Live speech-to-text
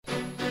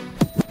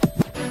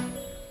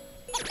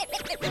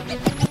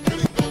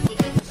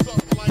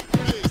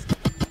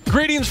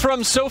Greetings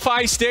from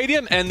SoFi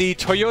Stadium and the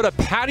Toyota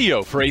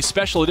patio for a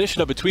special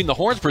edition of Between the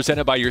Horns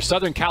presented by your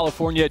Southern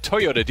California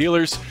Toyota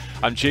dealers.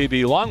 I'm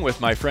JB Long with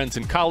my friends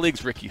and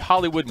colleagues Ricky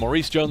Hollywood,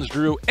 Maurice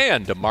Jones-Drew,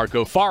 and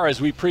DeMarco Farr as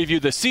we preview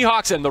the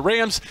Seahawks and the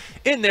Rams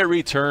in their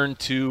return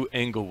to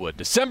Inglewood.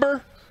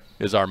 December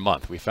is our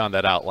month. We found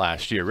that out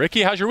last year.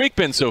 Ricky, how's your week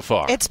been so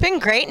far? It's been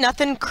great.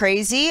 Nothing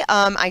crazy.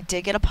 I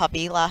did get a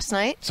puppy last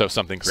night. So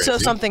something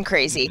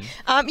crazy.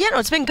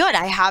 It's been good.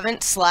 I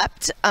haven't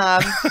slept.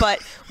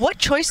 But what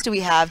choice do we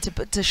have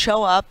to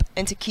show up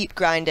and to keep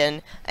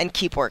grinding and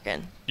keep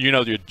working? You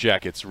know your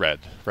jacket's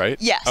red,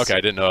 right? Yes. Okay, I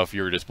didn't know if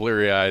you were just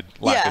bleary-eyed,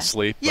 lack of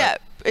sleep. Yeah.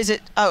 Is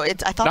it? Oh, I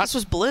thought this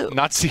was blue.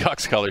 Not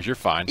Seahawks colors. You're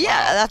fine.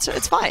 Yeah,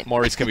 it's fine.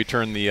 Maurice, can we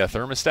turn the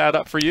thermostat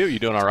up for you? You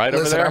doing all right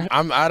over there?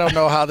 I don't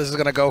know how this is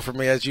going to go for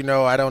me. As you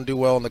know, I don't do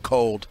well in the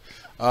cold.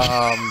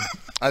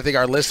 I think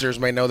our listeners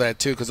may know that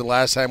too, because the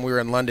last time we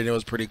were in London, it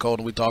was pretty cold,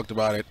 and we talked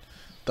about it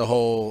the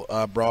whole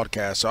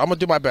broadcast. So I'm going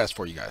to do my best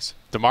for you guys.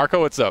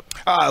 DeMarco, what's up?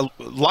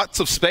 Lots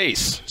of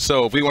space.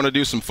 So if we want to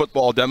do some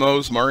football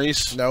demos,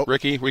 Maurice, Nope.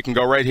 Ricky, we can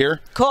go right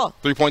here. Cool.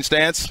 3-point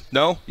stance?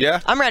 No?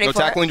 Yeah? I'm ready no for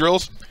it. No tackling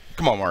drills?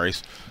 Come on,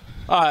 Maurice.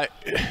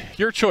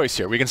 Your choice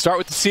here. We can start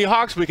with the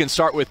Seahawks. We can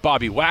start with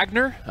Bobby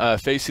Wagner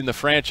facing the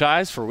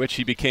franchise for which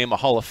he became a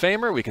Hall of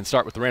Famer. We can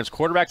start with the Rams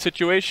quarterback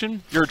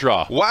situation. Your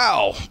draw.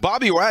 Wow.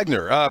 Bobby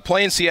Wagner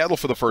playing Seattle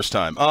for the first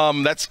time.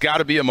 That's got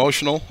to be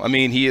emotional. I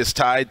mean, he is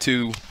tied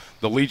to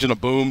the Legion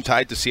of Boom,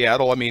 tied to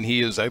Seattle. I mean,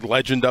 he is a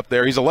legend up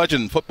there. He's a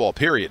legend in football,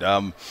 period.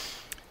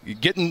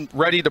 Getting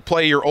ready to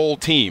play your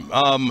old team.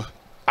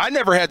 I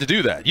never had to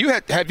do that. You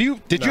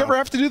ever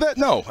have to do that?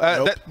 No.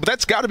 Nope.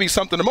 That's got to be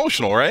something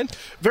emotional, right?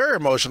 Very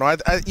emotional.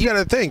 You got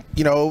to think,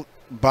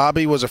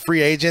 Bobby was a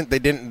free agent. They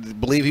didn't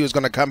believe he was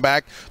going to come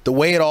back. The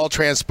way it all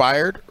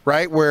transpired,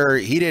 right, where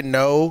he didn't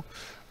know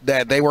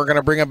that they were going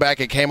to bring him back.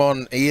 It came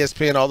on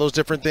ESPN, all those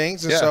different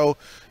things. And so,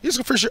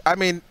 for sure, I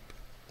mean,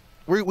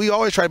 we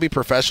always try to be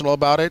professional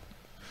about it.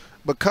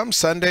 But come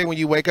Sunday when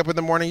you wake up in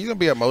the morning, you're going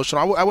to be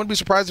emotional. I wouldn't be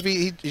surprised if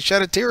he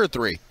shed a tear or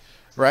three.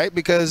 Right,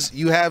 because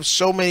you have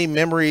so many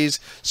memories,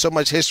 so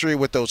much history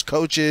with those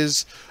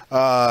coaches,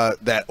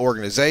 that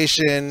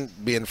organization,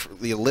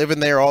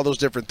 living there, all those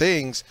different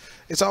things.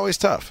 It's always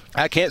tough.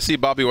 I can't see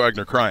Bobby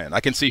Wagner crying.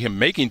 I can see him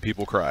making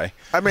people cry.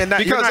 I mean,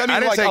 I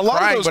didn't say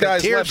crying,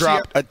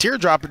 but a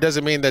teardrop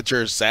doesn't mean that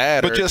you're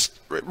sad, but just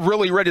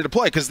really ready to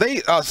play. Because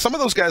some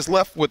of those guys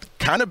left with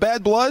kind of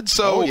bad blood,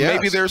 so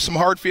maybe there's some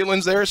hard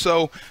feelings there.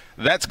 So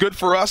that's good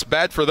for us,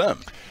 bad for them.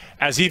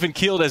 As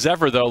even-keeled as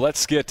ever, though,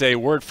 let's get a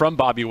word from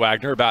Bobby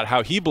Wagner about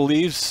how he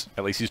believes,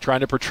 at least he's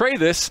trying to portray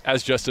this,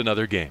 as just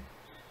another game.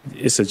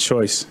 It's a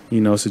choice.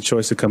 It's a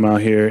choice to come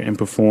out here and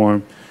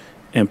perform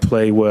and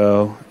play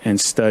well and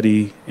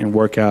study and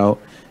work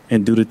out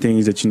and do the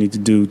things that you need to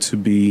do to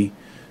be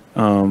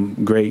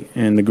great.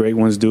 And the great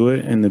ones do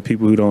it, and the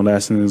people who don't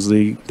last in this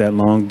league that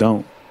long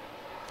don't.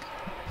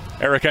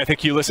 Eric, I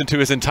think you listened to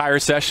his entire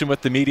session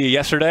with the media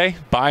yesterday.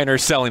 Buying or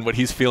selling what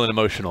he's feeling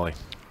emotionally?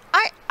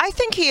 I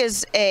think he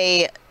is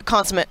a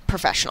consummate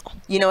professional.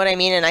 You know what I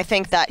mean? And I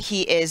think that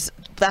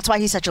that's why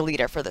he's such a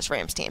leader for this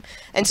Rams team.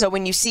 And so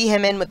when you see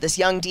him in with this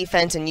young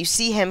defense and you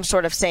see him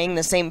sort of saying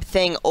the same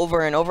thing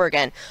over and over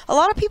again, a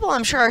lot of people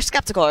I'm sure are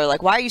skeptical, are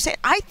like, why are you saying?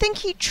 I think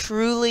he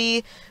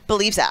truly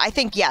believes that. I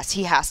think, yes,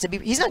 he has to be.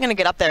 He's not going to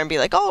get up there and be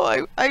like,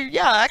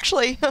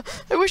 actually,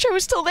 I wish I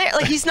was still there.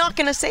 Like, he's not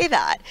going to say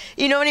that.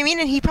 You know what I mean?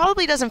 And he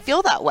probably doesn't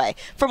feel that way.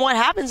 From what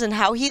happens and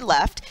how he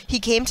left,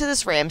 he came to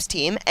this Rams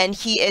team, and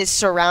he is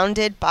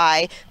surrounded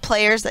by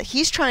players that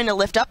he's trying to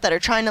lift up, that are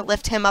trying to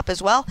lift him up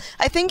as well.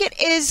 I think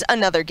it is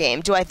another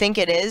game. Do I think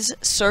it is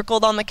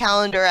circled on the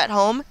calendar at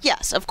home?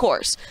 Yes, of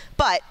course.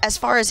 But as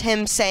far as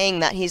him saying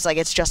that he's like,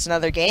 it's just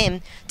another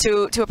game,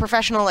 to a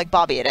professional like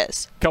Bobby, it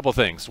is. Couple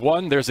things.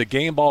 One, there's a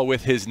game ball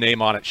with his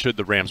name on it should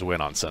the Rams win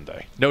on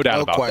Sunday. No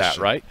doubt about that,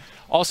 right?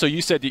 Also,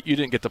 you said that you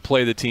didn't get to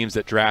play the teams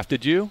that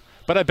drafted you,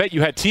 but I bet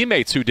you had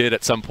teammates who did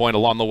at some point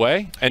along the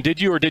way. And did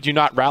you or did you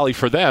not rally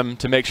for them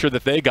to make sure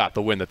that they got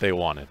the win that they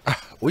wanted?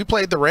 We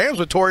played the Rams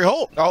with Torrey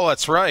Holt. Oh,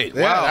 that's right.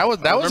 Yeah, wow.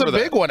 that was a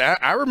big one.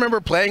 I remember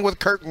playing with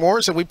Kirk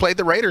Morris, and we played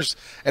the Raiders.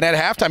 And at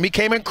halftime, he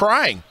came in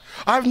crying.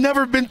 I've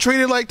never been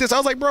treated like this. I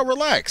was like, bro,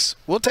 relax.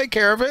 We'll take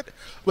care of it.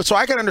 But so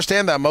I can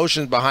understand the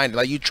emotions behind it.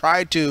 Like, you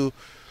try to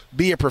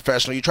be a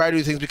professional. You try to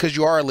do things because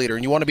you are a leader,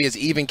 and you want to be as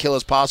even kill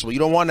as possible. You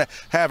don't want to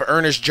have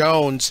Ernest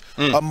Jones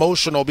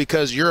emotional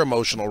because you're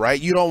emotional, right?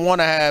 You don't want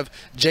to have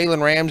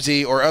Jalen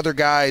Ramsey or other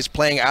guys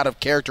playing out of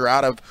character,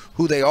 out of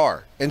who they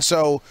are. And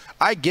so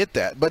I get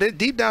that. But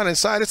deep down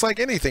inside, it's like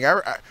anything.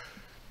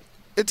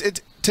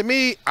 To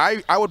me,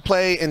 I would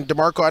play, and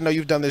DeMarco, I know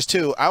you've done this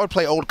too, I would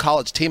play old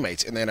college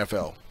teammates in the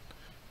NFL.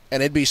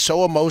 And it'd be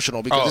so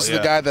emotional because this is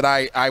the guy that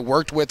I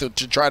worked with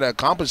to try to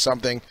accomplish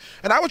something.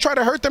 And I would try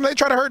to hurt them. They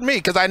try to hurt me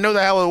because I know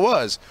the hell it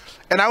was.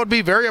 and I would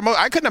be very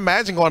I couldn't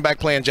imagine going back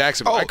playing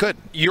Jacksonville. I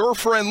couldn't. Your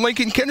friend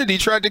Lincoln Kennedy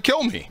tried to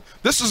kill me.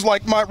 This is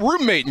like my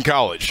roommate in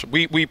college.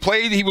 We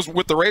played. He was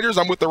with the Raiders.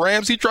 I'm with the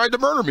Rams. He tried to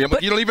murder me. I'm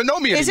like, you don't even know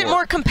me anymore. Is it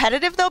more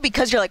competitive though?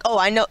 Because you're like, oh,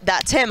 I know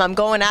that's him. I'm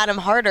going at him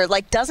harder.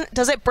 Like, does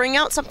it bring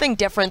out something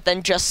different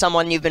than just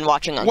someone you've been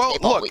watching on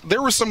tape all week?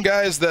 There were some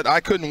guys that I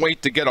couldn't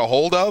wait to get a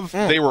hold of.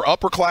 They were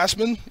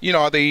upperclassmen. You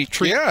know, they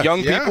treat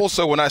young people.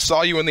 So when I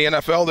saw you in the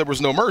NFL, there was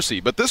no mercy.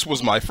 But this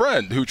was my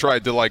friend who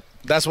tried to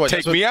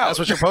take me out. That's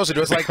what you're supposed to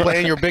do. It's like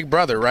playing your big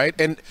brother, right?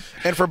 And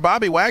for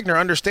Bobby Wagner,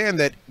 understand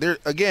that there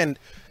again.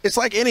 It's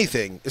like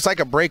anything. It's like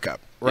a breakup,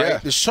 right? Yeah.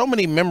 There's so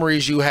many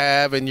memories you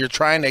have, and you're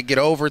trying to get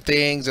over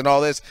things and all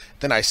this.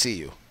 Then I see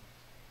you,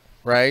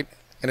 right?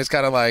 And it's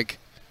kind of like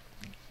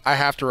I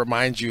have to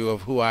remind you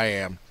of who I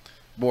am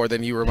more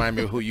than you remind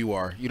me of who you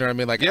are. You know what I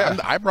mean? Like,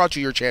 I brought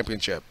you your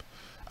championship.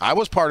 I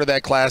was part of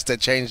that class that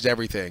changed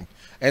everything.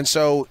 And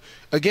so,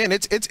 again,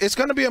 it's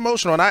going to be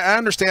emotional. And I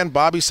understand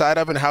Bobby's side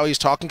of it and how he's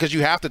talking, because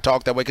you have to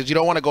talk that way, because you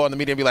don't want to go on the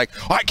media and be like,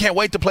 oh, I can't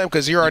wait to play him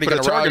because you're already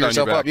going to rile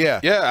yourself up. Yeah,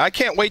 I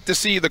can't wait to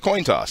see the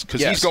coin toss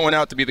because he's going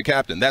out to be the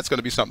captain. That's going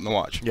to be something to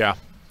watch. Yeah.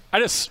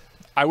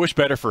 I wish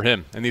better for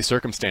him in these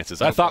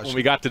circumstances. I thought when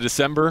we got to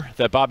December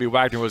that Bobby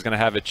Wagner was going to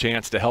have a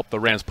chance to help the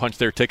Rams punch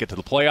their ticket to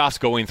the playoffs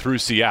going through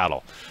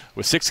Seattle.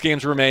 With 6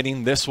 games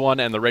remaining, this one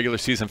and the regular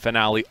season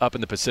finale up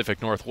in the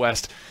Pacific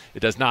Northwest, it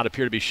does not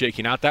appear to be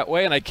shaking out that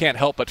way, and I can't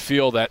help but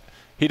feel that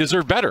he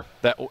deserved better.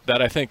 That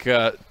I think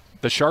the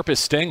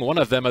sharpest sting, one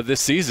of them of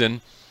this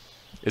season,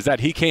 is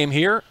that he came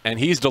here and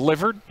he's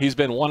delivered. He's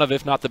been one of,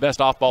 if not the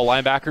best off-ball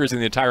linebackers in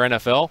the entire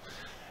NFL.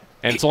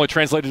 And it's only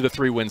translated to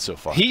 3 wins so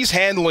far. He's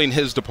handling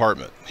his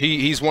department.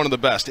 He's one of the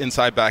best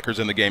inside backers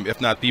in the game,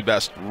 if not the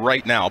best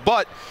right now.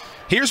 But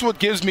here's what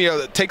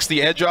takes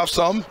the edge off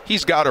some.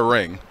 He's got a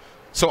ring.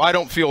 So I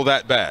don't feel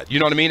that bad. You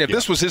know what I mean? If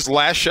this was his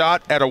last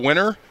shot at a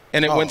winner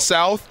and it went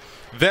south,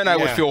 then I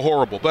would feel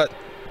horrible. But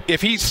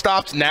if he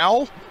stopped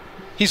now,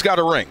 he's got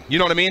a ring. You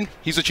know what I mean?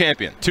 He's a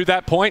champion. To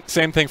that point,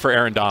 same thing for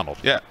Aaron Donald.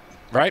 Yeah.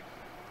 Right?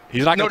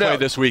 He's not going to play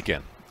this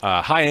weekend.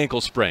 High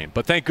ankle sprain.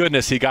 But thank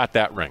goodness he got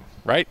that ring,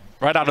 right?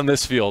 Right out on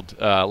this field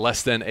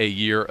less than a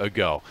year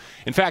ago.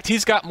 In fact,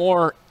 he's got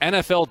more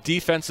NFL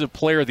Defensive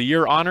Player of the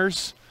Year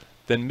honors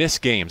than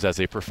missed games as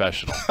a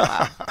professional.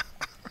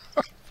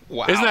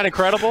 Wow. Isn't that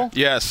incredible?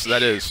 Yes,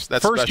 that is.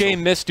 That's First special.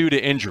 game missed due to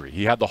injury.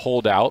 He had the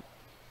holdout,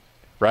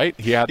 right?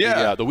 He had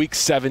the Week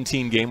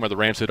 17 game where the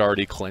Rams had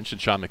already clinched and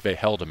Sean McVay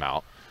held him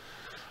out.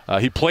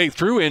 He played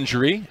through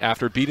injury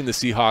after beating the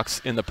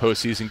Seahawks in the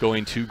postseason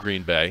going to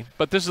Green Bay.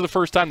 But this is the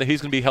first time that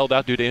he's going to be held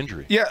out due to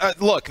injury. Yeah,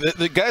 look,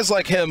 the guys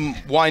like him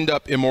wind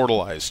up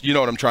immortalized. You know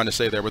what I'm trying to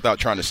say there without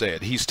trying to say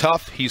it. He's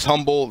tough. He's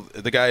humble.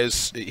 The guy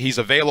he's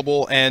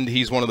available, and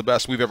he's one of the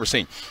best we've ever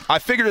seen. I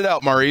figured it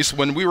out, Maurice.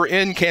 When we were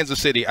in Kansas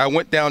City, I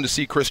went down to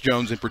see Chris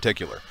Jones in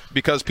particular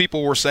because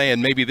people were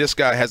saying maybe this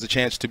guy has a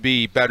chance to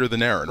be better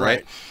than Aaron,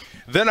 right?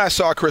 Then I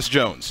saw Chris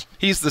Jones.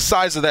 He's the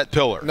size of that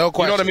pillar. No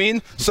question. You know what I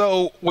mean?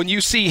 So when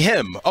you see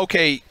him,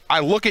 okay,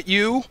 I look at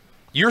you,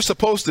 you're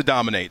supposed to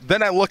dominate.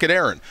 Then I look at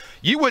Aaron.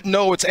 You wouldn't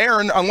know it's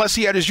Aaron unless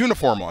he had his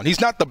uniform on.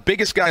 He's not the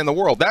biggest guy in the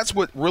world. That's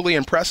what really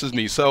impresses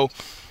me. So,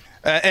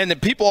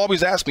 and people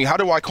always ask me, how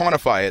do I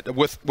quantify it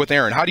with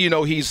Aaron? How do you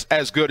know he's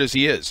as good as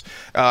he is?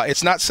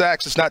 It's not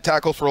sacks. It's not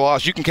tackle for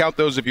loss. You can count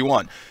those if you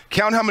want.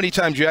 Count how many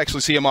times you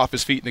actually see him off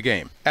his feet in the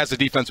game as a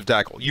defensive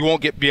tackle. You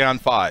won't get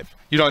beyond 5.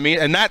 You know what I mean?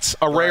 And that's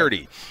a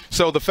rarity.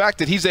 So the fact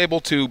that he's able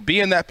to be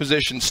in that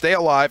position, stay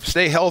alive,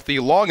 stay healthy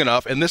long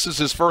enough, and this is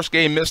his first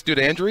game missed due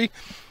to injury,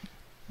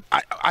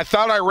 I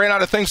thought I ran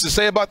out of things to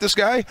say about this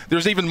guy.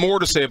 There's even more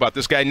to say about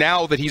this guy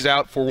now that he's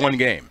out for 1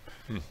 game.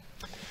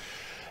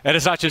 And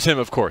it's not just him,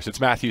 of course. It's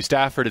Matthew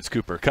Stafford, it's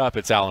Cooper Kupp,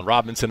 it's Allen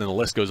Robinson, and the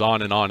list goes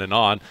on and on and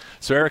on.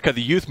 So, Erica,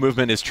 the youth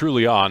movement is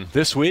truly on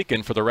this week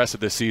and for the rest of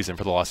this season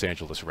for the Los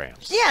Angeles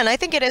Rams. Yeah, and I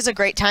think it is a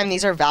great time.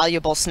 These are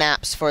valuable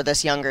snaps for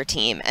this younger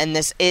team, and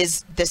this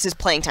is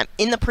playing time.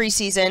 In the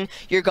preseason,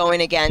 you're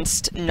going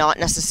against not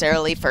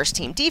necessarily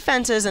first-team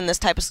defenses and this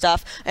type of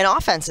stuff, and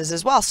offenses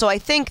as well. So I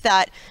think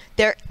that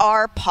there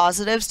are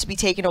positives to be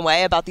taken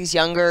away about these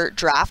younger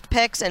draft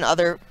picks and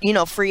other,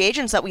 free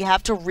agents that we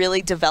have to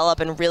really develop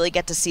and really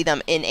get to see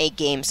them in a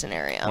game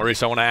scenario.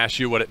 Maurice, I want to ask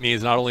you what it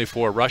means not only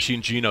for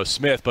rushing Geno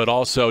Smith, but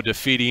also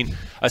defeating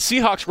a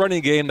Seahawks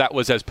running game that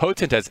was as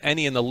potent as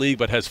any in the league,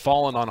 but has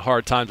fallen on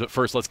hard times. But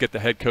first, let's get the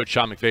head coach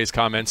Sean McVay's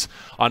comments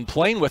on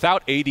playing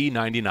without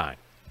AD99.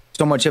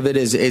 So much of it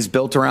is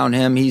built around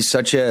him. He's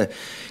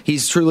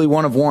truly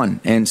one of one.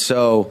 And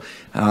so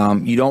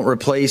you don't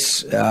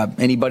replace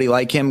anybody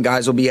like him.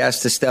 Guys will be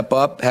asked to step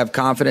up, have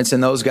confidence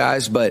in those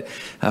guys. But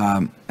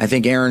I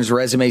think Aaron's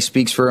resume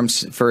speaks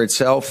for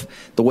itself,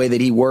 the way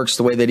that he works,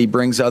 the way that he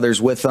brings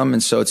others with him.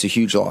 And so it's a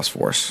huge loss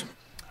for us.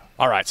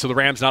 All right, so the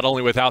Rams not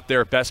only without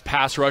their best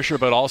pass rusher,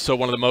 but also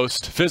one of the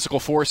most physical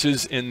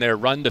forces in their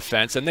run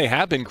defense, and they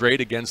have been great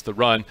against the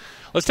run.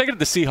 Let's take it to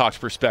the Seahawks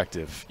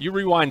perspective. You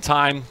rewind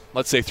time,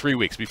 let's say 3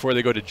 weeks before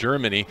they go to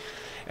Germany,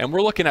 and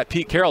we're looking at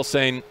Pete Carroll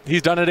saying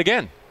he's done it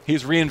again.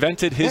 He's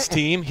reinvented his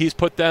team. He's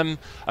put them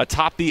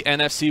atop the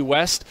NFC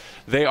West.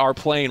 They are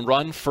playing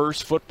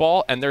run-first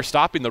football, and they're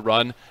stopping the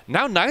run.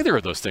 Now neither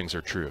of those things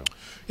are true.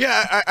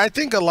 Yeah, I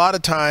think a lot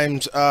of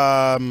times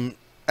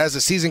as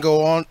the season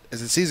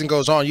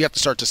goes on, you have to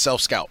start to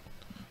self-scout.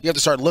 You have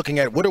to start looking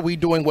at what are we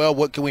doing well,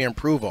 what can we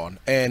improve on.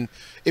 And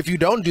if you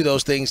don't do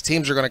those things,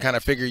 teams are going to kind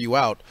of figure you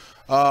out.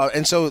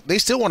 And so they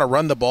still want to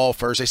run the ball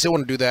first. They still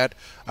want to do that.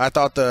 I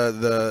thought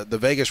the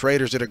Vegas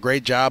Raiders did a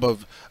great job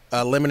of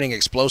limiting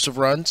explosive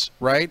runs,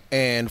 right,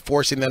 and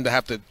forcing them to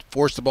have to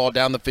force the ball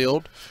down the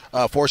field,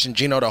 forcing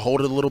Geno to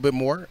hold it a little bit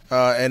more.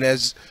 And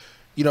as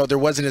you know, there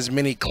wasn't as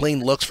many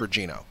clean looks for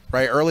Geno,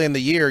 right? Early in the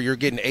year, you're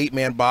getting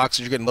 8-man boxes,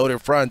 you're getting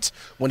loaded fronts.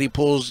 When he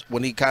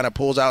kind of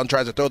pulls out and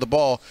tries to throw the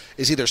ball,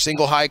 it's either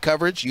single high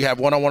coverage, you have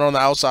one-on-one on the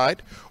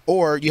outside,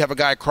 or you have a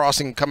guy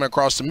coming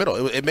across the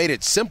middle. It made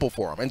it simple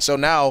for him. And so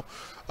now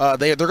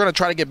they're going to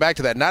try to get back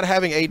to that. Not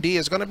having AD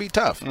is going to be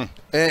tough. And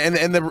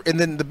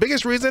then the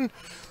biggest reason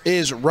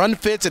is run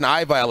fits and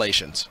eye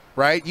violations,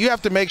 right? You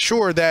have to make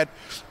sure that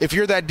if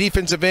you're that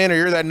defensive end or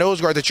you're that nose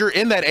guard, that you're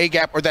in that A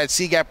gap or that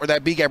C gap or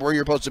that B gap where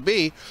you're supposed to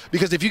be,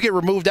 because if you get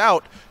removed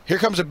out, here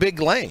comes a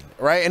big lane,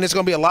 right? And it's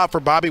going to be a lot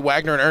for Bobby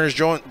Wagner and Ernest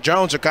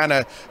Jones to kind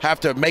of have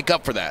to make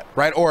up for that,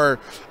 right? Or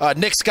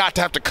Nick Scott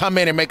to have to come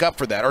in and make up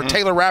for that, or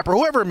Taylor Rapp, or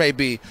whoever it may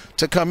be,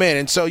 to come in.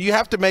 And so you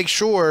have to make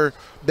sure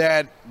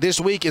that this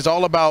week is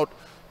all about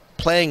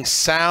playing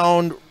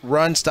sound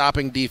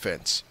run-stopping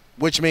defense,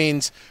 which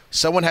means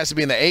someone has to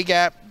be in the A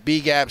gap, B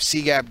gap,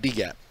 C gap, D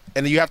gap.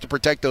 And you have to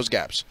protect those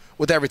gaps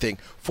with everything.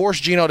 Force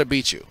Geno to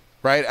beat you,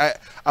 right?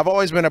 I've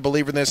always been a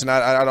believer in this, and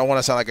I don't want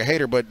to sound like a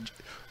hater, but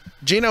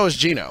Geno is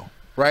Geno,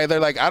 right?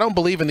 They're like, I don't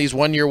believe in these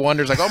one-year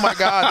wonders. Like, oh, my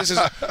God, this is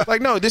 –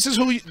 like, no, this is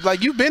who –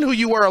 like, you've been who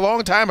you were a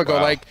long time ago.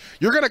 Wow. Like,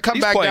 you're going to come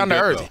back down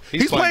to earth.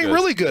 He's playing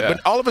really good, but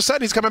all of a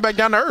sudden he's coming back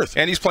down to earth.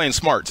 And he's playing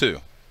smart, too.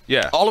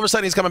 Yeah. All of a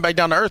sudden he's coming back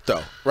down to earth,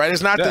 though, right?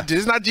 It's not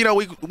it's not Geno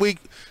week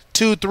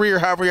 2, 3, or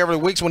however many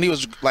weeks when he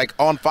was, like,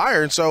 on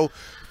fire. And so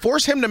 –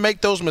 force him to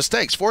make those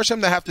mistakes. Force him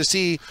to have to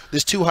see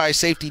this too high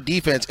safety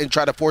defense and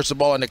try to force the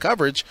ball into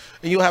coverage,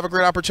 and you'll have a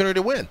great opportunity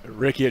to win.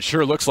 Ricky, it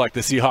sure looks like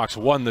the Seahawks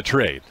won the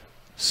trade.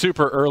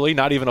 Super early,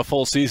 not even a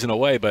full season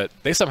away, but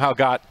they somehow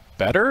got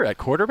better at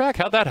quarterback?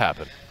 How'd that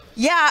happen?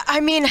 Yeah,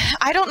 I mean,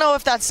 I don't know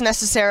if that's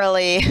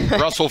necessarily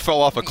Russell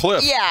fell off a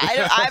cliff.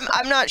 Yeah,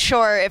 I'm not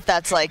sure if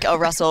that's like a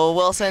Russell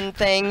Wilson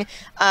thing.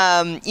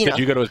 Did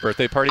you go to his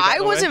birthday party? I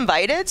was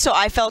invited, so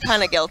I felt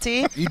kind of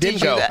guilty. You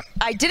didn't go.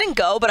 I didn't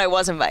go, but I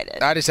was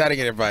invited. I decided to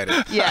get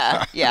invited.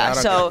 Yeah.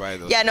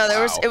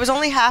 It was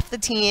only half the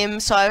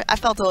team, so I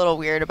felt a little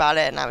weird about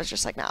it, and I was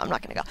just like, no, I'm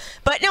not going to go.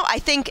 But no, I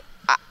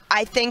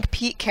think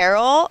Pete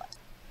Carroll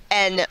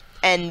and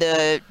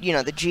the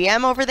the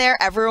GM over there,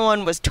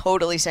 everyone was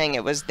totally saying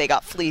they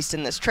got fleeced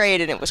in this trade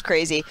and it was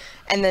crazy.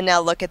 And then now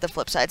look at the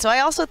flip side. So I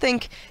also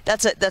think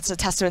that's a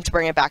testament to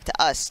bring it back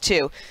to us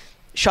too.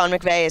 Sean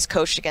McVay has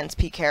coached against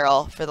Pete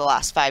Carroll for the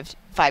last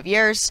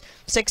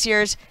 6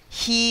 years.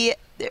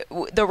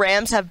 The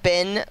Rams have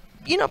been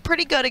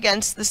pretty good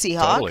against the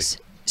Seahawks. Totally.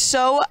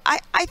 So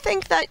I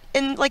think that,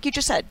 and like you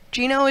just said,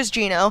 Geno is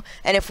Geno,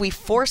 and if we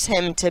force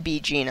him to be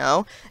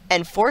Geno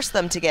and force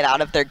them to get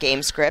out of their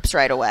game scripts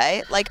right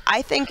away, like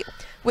I think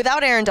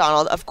without Aaron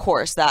Donald, of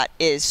course, that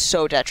is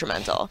so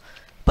detrimental.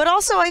 But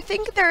also I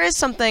think there is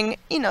something,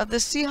 the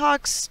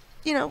Seahawks,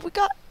 we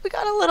got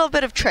a little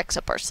bit of tricks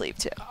up our sleeve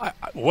too.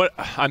 What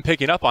I'm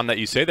picking up on that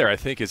you say there, I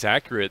think is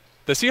accurate.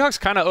 The Seahawks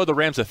kind of owe the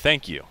Rams a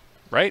thank you.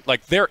 Right?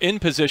 Like, they're in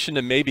position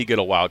to maybe get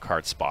a wild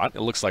card spot. It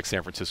looks like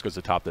San Francisco's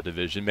atop the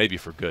division, maybe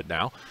for good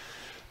now.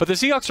 But the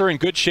Seahawks are in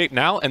good shape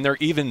now, and they're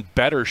even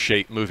better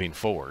shape moving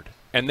forward.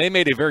 And they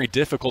made a very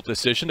difficult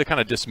decision to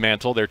kind of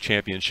dismantle their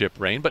championship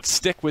reign, but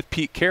stick with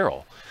Pete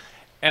Carroll.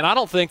 And I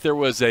don't think there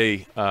was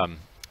a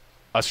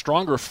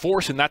stronger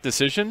force in that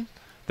decision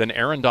than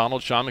Aaron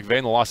Donald, Sean McVay,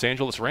 and the Los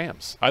Angeles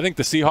Rams. I think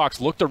the Seahawks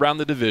looked around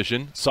the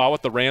division, saw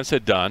what the Rams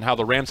had done, how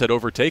the Rams had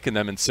overtaken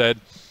them, and said,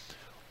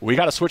 we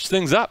got to switch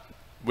things up.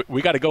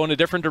 We got to go in a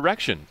different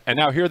direction. And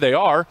now here they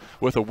are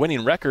with a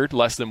winning record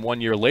less than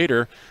 1 year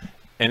later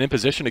and in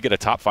position to get a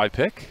top 5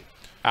 pick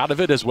out of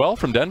it as well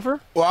from Denver.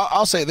 Well,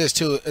 I'll say this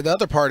too. The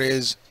other part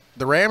is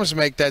the Rams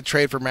make that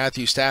trade for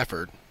Matthew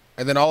Stafford,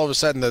 and then all of a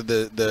sudden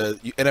the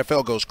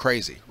NFL goes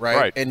crazy,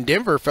 right? And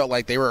Denver felt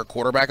like they were a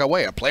quarterback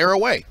away, a player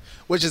away,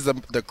 which is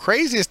the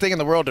craziest thing in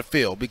the world to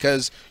feel,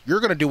 because you're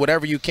going to do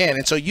whatever you can.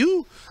 And so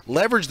you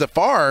leverage the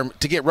farm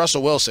to get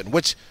Russell Wilson,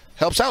 which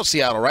helps out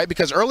Seattle, right?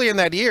 Because early in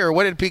that year,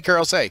 what did Pete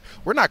Carroll say?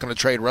 We're not going to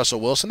trade Russell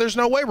Wilson. There's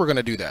no way we're going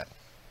to do that.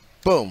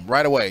 Boom,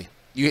 right away.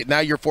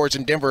 Now you're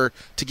forcing Denver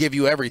to give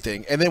you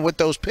everything. And then with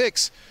those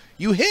picks,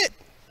 you hit.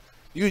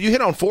 You hit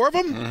on 4 of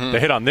them? Mm-hmm.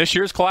 They hit on this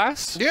year's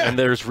class, and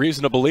there's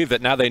reason to believe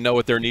that now they know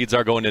what their needs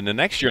are going into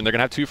next year, and they're going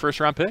to have 2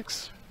 first-round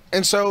picks.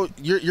 And so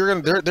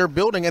they're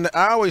building, and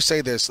I always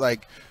say this,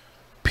 like,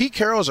 Pete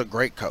Carroll is a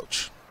great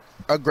coach.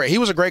 He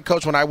was a great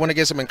coach when I went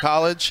against him in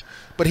college,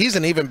 but he's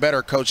an even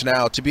better coach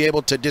now to be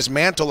able to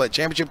dismantle a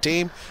championship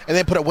team and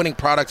then put a winning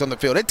product on the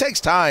field. It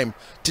takes time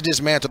to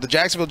dismantle. The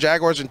Jacksonville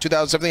Jaguars in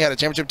 2017 had a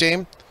championship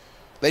team.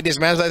 They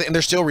dismantled that, and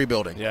they're still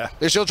rebuilding. Yeah.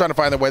 They're still trying to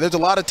find their way. There's a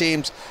lot of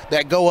teams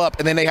that go up,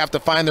 and then they have to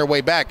find their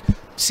way back.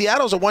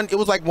 Seattle's it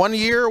was like 1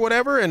 year or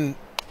whatever, and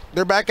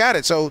they're back at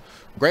it. So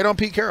great on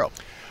Pete Carroll.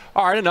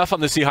 All right, enough on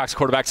the Seahawks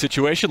quarterback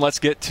situation. Let's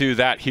get to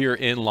that here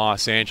in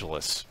Los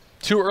Angeles.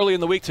 Too early in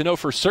the week to know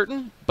for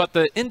certain, but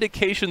the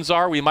indications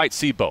are we might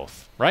see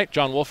both, right?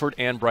 John Wolford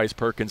and Bryce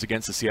Perkins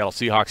against the Seattle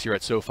Seahawks here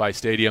at SoFi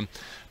Stadium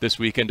this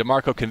weekend.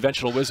 DeMarco,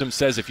 conventional wisdom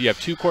says if you have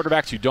two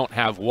quarterbacks, you don't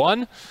have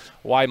one.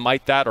 Why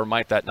might that or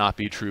might that not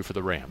be true for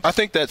the Rams? I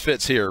think that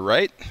fits here,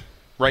 right?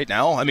 Right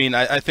now. I mean,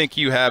 I think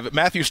you have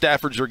Matthew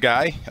Stafford's your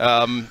guy.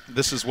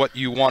 This is what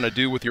you want to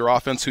do with your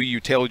offense, who you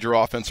tailored your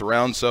offense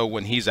around. So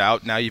when he's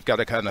out, now you've got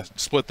to kind of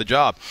split the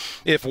job.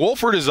 If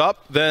Wolford is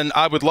up, then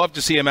I would love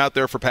to see him out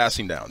there for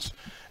passing downs.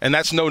 And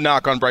that's no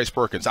knock on Bryce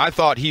Perkins. I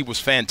thought he was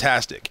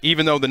fantastic,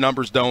 even though the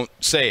numbers don't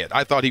say it.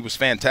 I thought he was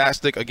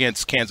fantastic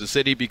against Kansas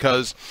City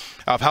because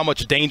of how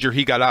much danger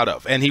he got out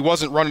of. And he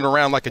wasn't running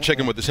around like a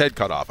chicken with his head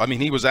cut off. I mean,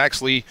 he was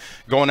actually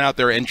going out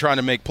there and trying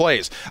to make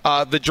plays.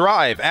 The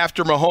drive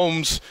after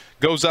Mahomes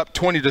goes up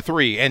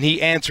 20-3, and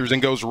he answers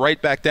and goes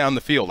right back down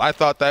the field. I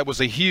thought that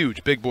was a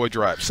huge big boy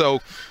drive.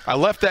 So I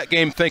left that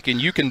game thinking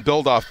you can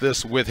build off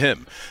this with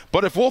him.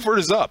 But if Wolford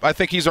is up, I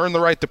think he's earned the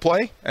right to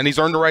play, and he's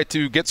earned the right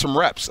to get some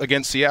reps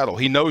against Seattle.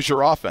 He knows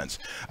your offense.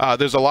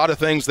 There's a lot of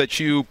things that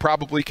you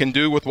probably can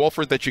do with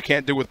Wolford that you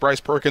can't do with Bryce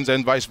Perkins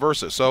and vice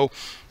versa. So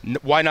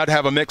why not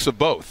have a mix of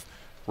both?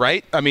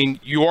 Right? I mean,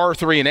 you are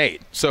 3-8,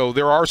 so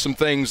there are some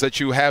things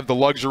that you have the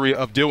luxury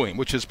of doing,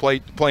 which is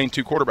playing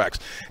two quarterbacks.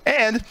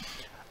 And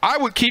I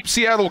would keep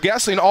Seattle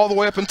guessing all the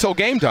way up until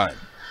game time.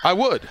 I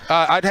would.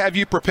 I'd have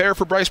you prepare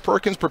for Bryce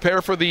Perkins,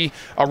 prepare for the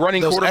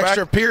running Those quarterback.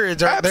 extra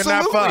periods, they're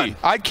not fun.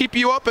 I'd keep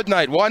you up at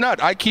night. Why not?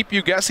 I'd keep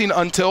you guessing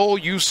until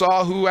you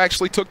saw who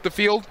actually took the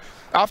field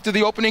after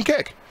the opening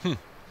kick.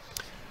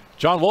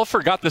 John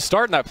Wolford got the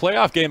start in that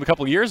playoff game a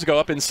couple years ago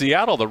up in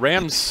Seattle. The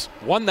Rams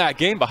won that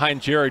game behind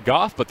Jared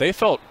Goff, but they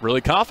felt really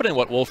confident in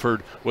what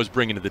Wolford was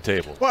bringing to the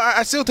table. Well,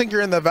 I still think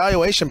you're in the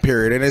evaluation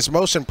period, and it's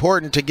most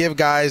important to give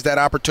guys that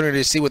opportunity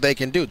to see what they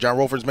can do. John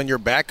Wolford's been your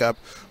backup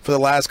for the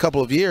last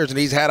couple of years, and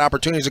he's had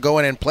opportunities to go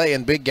in and play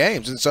in big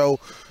games. And so,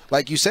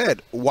 like you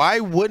said, why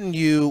wouldn't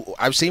you –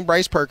 I've seen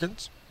Bryce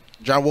Perkins.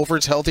 John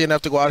Wolford's healthy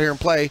enough to go out here and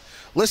play.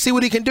 Let's see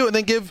what he can do, and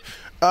then give –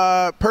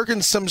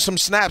 Perkins some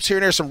snaps here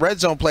and there, some red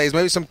zone plays,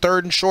 maybe some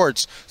third and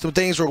shorts, some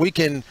things where we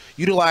can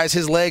utilize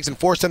his legs and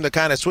force them to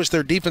kind of switch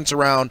their defense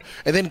around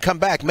and then come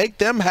back. Make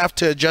them have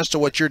to adjust to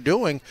what you're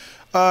doing.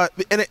 And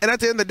at the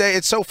end of the day,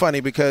 it's so funny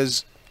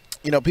because,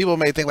 you know, people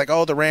may think like,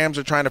 oh, the Rams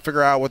are trying to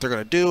figure out what they're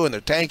going to do and they're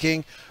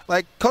tanking.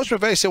 Like, Coach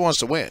McVay still wants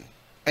to win.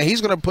 And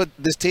he's going to put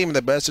this team in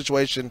the best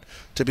situation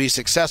to be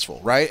successful,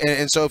 right?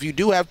 And so if you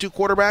do have two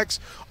quarterbacks,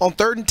 on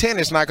 3rd and 10,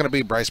 it's not going to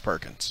be Bryce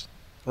Perkins,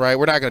 right?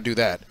 We're not going to do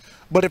that.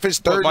 But if it's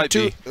 3rd and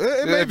 2,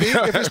 it may be.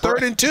 If it's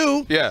 3rd and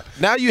 2, yeah.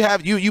 Now you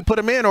have you put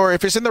him in, or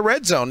if it's in the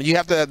red zone, you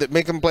have to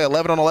make him play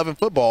 11-on-11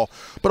 football.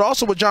 But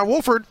also with John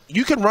Wolford,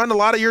 you can run a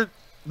lot of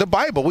the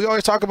Bible. We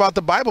always talk about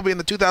the Bible being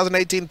the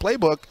 2018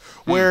 playbook,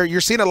 where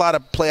you're seeing a lot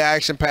of play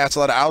action pass, a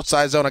lot of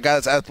outside zone, a guy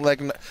that's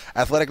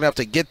athletic enough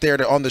to get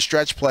there on the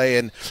stretch play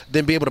and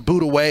then be able to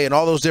boot away and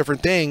all those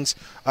different things.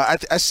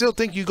 I still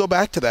think you go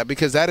back to that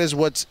because that is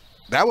was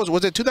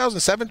it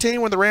 2017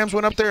 when the Rams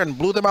went up there and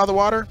blew them out of the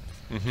water?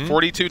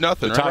 42-0,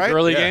 the Todd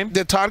Gurley game.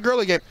 The Todd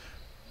Gurley game.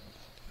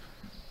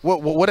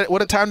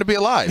 What a time to be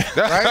alive,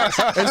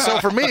 right? And so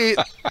for me,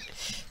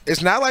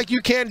 it's not like you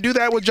can't do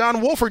that with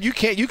John Wolford. You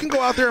can go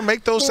out there and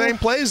make those same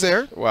plays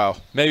there. Wow.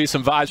 Maybe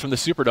some vibes from the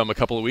Superdome a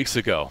couple of weeks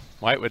ago,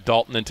 right? With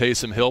Dalton and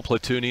Taysom Hill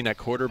platooning at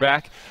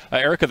quarterback.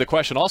 Erica, the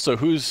question also: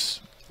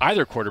 who's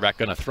either quarterback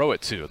going to throw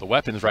it to? The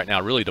weapons right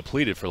now really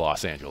depleted for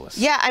Los Angeles.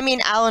 Yeah, I mean,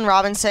 Allen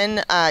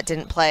Robinson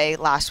didn't play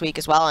last week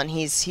as well, and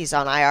he's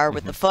on IR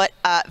with the foot.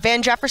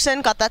 Van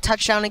Jefferson got that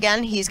touchdown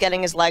again. He's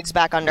getting his legs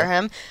back under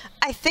him.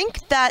 I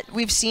think that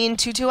we've seen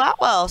Tutu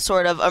Atwell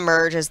sort of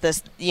emerge as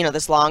this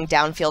long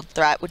downfield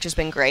threat, which has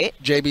been great.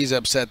 JB's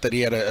upset that he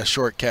had a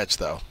short catch,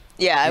 though.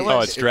 Yeah, it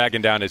was. It's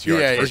dragging down his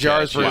yards per his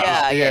yards per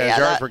catch.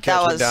 yards per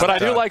catch was down. But I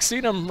do like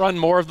seeing him run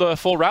more of the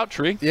full route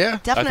tree. Yeah,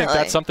 definitely. I think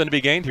that's something to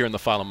be gained here in the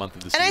final month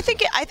of the season. And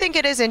I think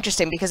it is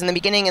interesting because in the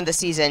beginning of the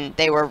season,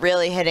 they were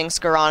really hitting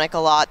Skoranek a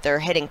lot. They're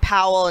hitting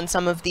Powell in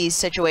some of these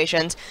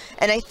situations.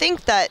 And I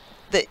think that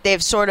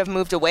they've sort of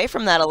moved away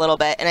from that a little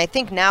bit. And I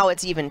think now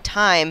it's even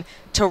time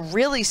to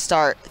really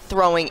start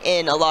throwing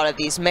in a lot of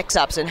these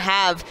mix-ups and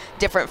have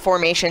different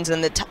formations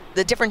and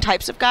the different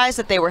types of guys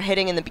that they were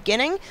hitting in the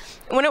beginning.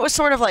 When it was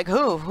sort of like,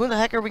 who the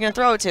heck are we going to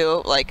throw it to?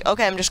 Like,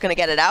 okay, I'm just going to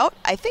get it out.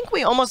 I think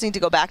we almost need to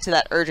go back to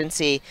that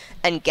urgency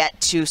and get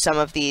to some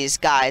of these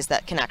guys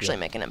that can actually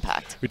make an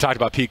impact. We talked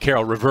about Pete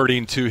Carroll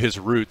reverting to his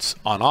roots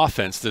on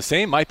offense. The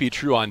same might be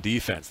true on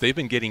defense. They've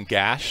been getting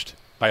gashed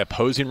by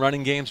opposing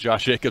running games.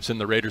 Josh Jacobs and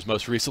the Raiders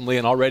most recently,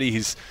 and already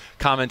he's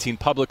commenting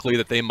publicly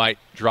that they might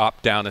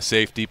drop down a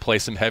safety, play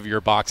some heavier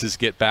boxes,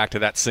 get back to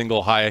that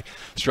single high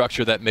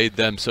structure that made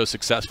them so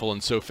successful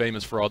and so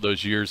famous for all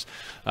those years.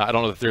 I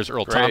don't know if there's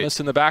Earl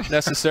Thomas in the back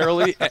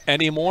necessarily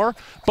anymore,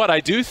 but I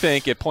do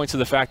think it points to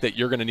the fact that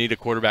you're going to need a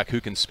quarterback who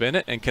can spin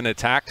it and can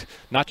attack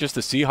not just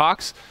the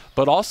Seahawks,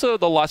 but also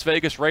the Las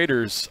Vegas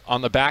Raiders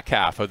on the back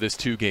half of this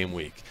 2-game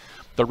week.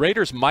 The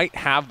Raiders might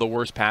have the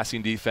worst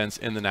passing defense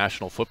in the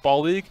National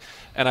Football League,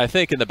 and I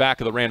think in the back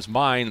of the Rams'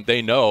 mind,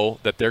 they know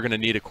that they're going to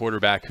need a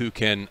quarterback who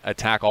can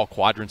attack all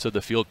quadrants of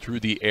the field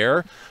through the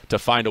air to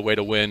find a way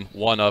to win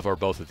one of or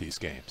both of these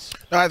games.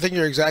 No, I think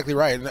you're exactly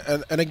right.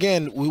 And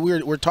again,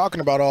 we're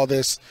talking about all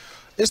this.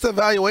 It's the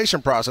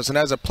evaluation process, and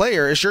as a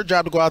player, it's your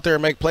job to go out there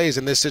and make plays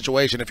in this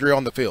situation if you're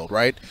on the field,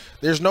 right?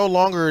 There's no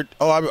longer,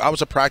 I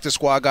was a practice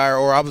squad guy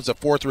or I was a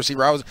fourth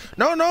receiver.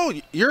 No,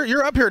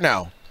 you're up here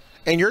now.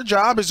 And your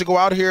job is to go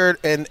out here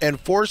and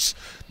force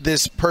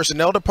this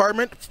personnel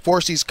department,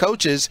 force these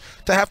coaches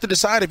to have to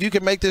decide if you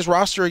can make this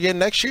roster again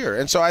next year.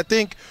 And so I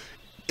think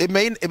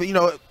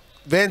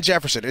Van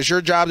Jefferson, it's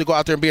your job to go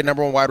out there and be a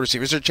number one wide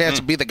receiver. It's your chance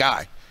to be the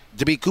guy,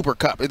 to be Cooper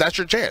Kupp. That's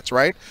your chance,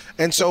 right?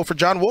 And so for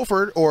John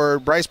Wolford or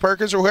Bryce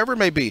Perkins or whoever it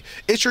may be,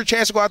 it's your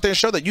chance to go out there and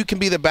show that you can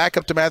be the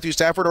backup to Matthew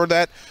Stafford, or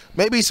that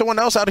maybe someone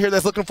else out here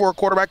that's looking for a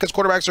quarterback, because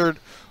quarterbacks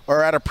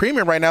are at a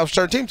premium right now.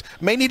 Certain teams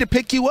may need to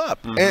pick you up.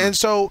 And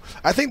so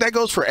I think that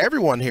goes for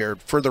everyone here,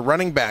 for the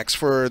running backs,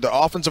 for the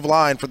offensive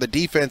line, for the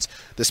defense,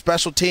 the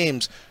special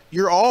teams.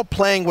 You're all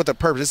playing with a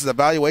purpose. This is an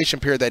evaluation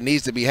period that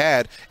needs to be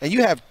had. And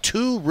you have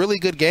 2 really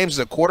good games as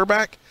a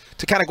quarterback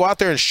to kind of go out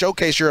there and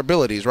showcase your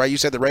abilities, right? You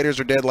said the Raiders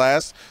are dead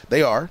last.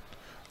 They are.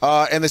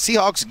 And the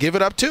Seahawks give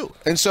it up too.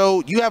 And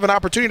so you have an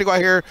opportunity to go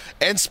out here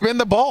and spin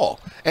the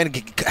ball and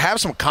have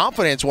some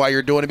confidence while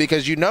you're doing it,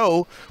 because you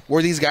know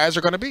where these guys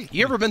are going to be.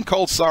 You ever been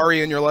called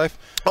sorry in your life?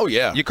 Oh,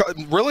 yeah.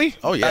 Really?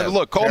 Oh, yeah.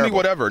 Look, call Terrible. me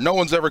whatever. No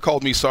one's ever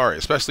called me sorry,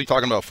 especially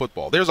talking about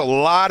football. There's a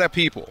lot of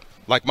people,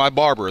 like my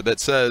barber, that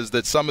says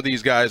that some of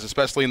these guys,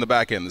 especially in the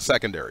back end, the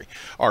secondary,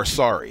 are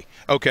sorry.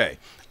 Okay,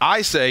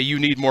 I say you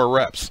need more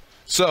reps.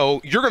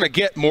 So you're going to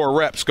get more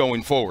reps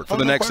going forward for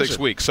the next 6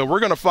 weeks. So we're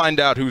going to find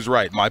out who's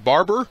right, my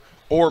barber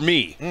or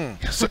me.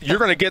 So you're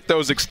going to get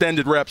those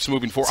extended reps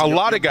moving forward. So a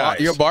lot of guys.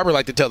 Your barber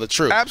like to tell the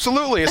truth.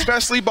 Absolutely,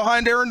 especially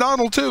behind Aaron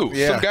Donald, too.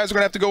 Yeah. Some guys are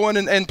going to have to go in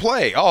and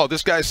play. Oh,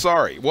 this guy's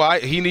sorry.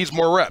 Why? He needs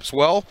more reps.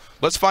 Well,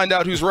 let's find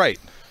out who's right.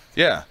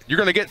 Yeah, you're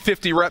going to get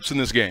 50 reps in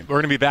this game. We're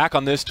going to be back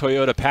on this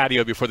Toyota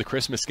patio before the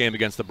Christmas game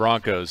against the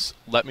Broncos.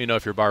 Let me know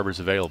if your barber's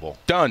available.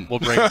 Done. We'll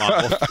bring him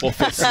on. We'll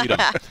fit seat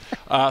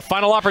him.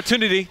 Final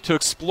opportunity to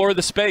explore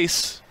the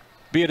space,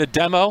 be it a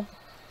demo,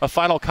 a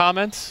final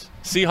comment.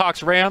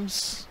 Seahawks,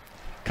 Rams,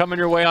 coming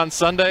your way on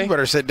Sunday. You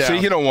better sit down. See,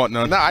 you don't want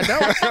none. No, I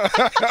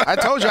don't. I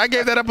told you I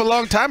gave that up a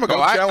long time ago.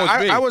 Don't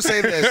challenge me. I would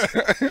say this.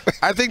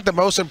 I think the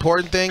most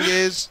important thing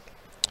is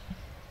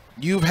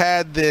you've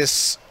had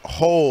this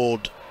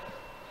hold.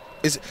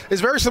 It's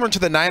very similar to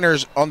the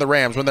Niners on the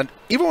Rams.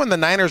 Even when the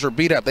Niners were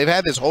beat up, they've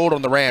had this hold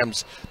on the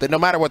Rams that no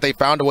matter what, they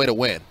found a way to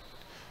win.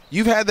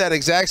 You've had that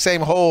exact same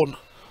hold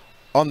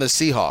on the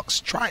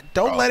Seahawks.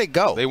 Don't let it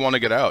go. They want to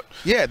get out.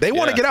 Yeah, they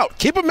want to get out.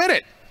 Keep them in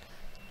it.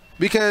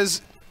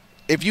 Because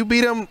if you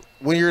beat them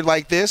when you're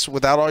like this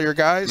without all your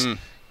guys,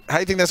 how do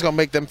you think that's going to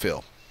make them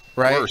feel?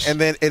 Right? Worse. And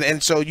then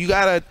and so you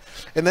got to,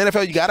 in the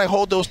NFL, you got to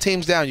hold those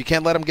teams down. You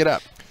can't let them get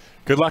up.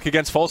 Good luck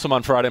against Folsom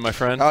on Friday, my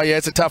friend. Oh, yeah,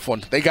 it's a tough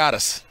one. They got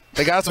us.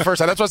 They got us the first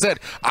time. That's what I said.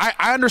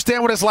 I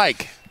understand what it's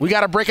like. We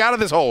got to break out of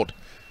this hold.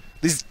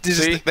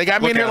 They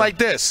got me in here like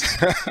this.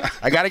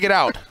 I got to get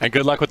out. And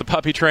good luck with the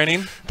puppy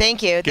training.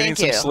 Thank you. Getting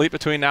some sleep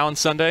between now and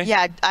Sunday.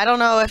 Yeah, I don't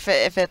know if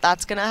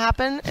that's going to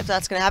happen. If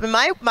that's going to happen.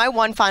 My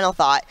one final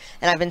thought,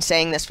 and I've been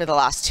saying this for the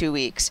last 2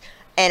 weeks,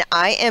 and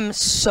I am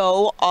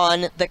so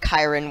on the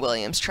Kyren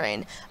Williams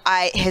train.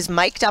 His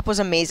mic'd up was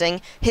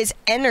amazing. His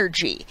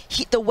energy,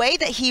 the way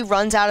that he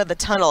runs out of the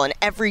tunnel and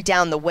every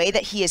down, the way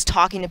that he is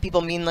talking to people,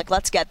 meaning like,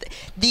 let's get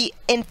the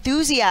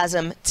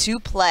enthusiasm to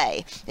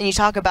play. And you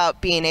talk about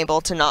being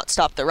able to not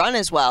stop the run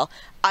as well.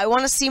 I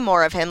want to see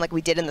more of him like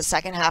we did in the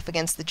second half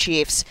against the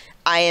Chiefs.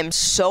 I am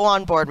so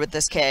on board with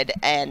this kid,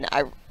 and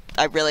I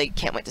really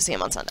can't wait to see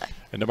him on Sunday.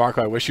 And DeMarco,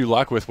 I wish you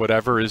luck with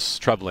whatever is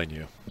troubling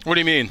you. What do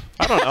you mean?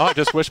 I don't know. I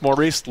just wish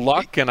Maurice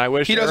luck, and I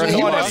wish he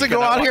wants to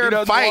go out here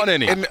and fight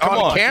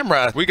on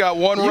camera. We got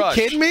one rush.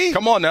 You kidding me?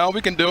 Come on now,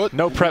 we can do it.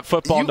 No prep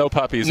football, no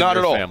puppies. Not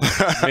in your at all.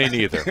 family. Me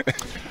neither.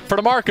 For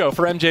DeMarco,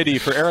 for MJD,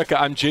 for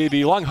Erica, I'm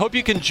JB Long. Hope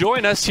you can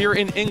join us here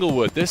in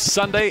Inglewood this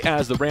Sunday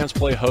as the Rams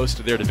play host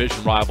to their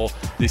division rival,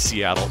 the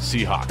Seattle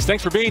Seahawks.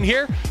 Thanks for being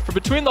here for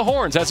Between the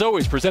Horns, as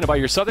always, presented by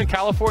your Southern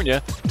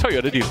California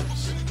Toyota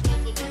dealers.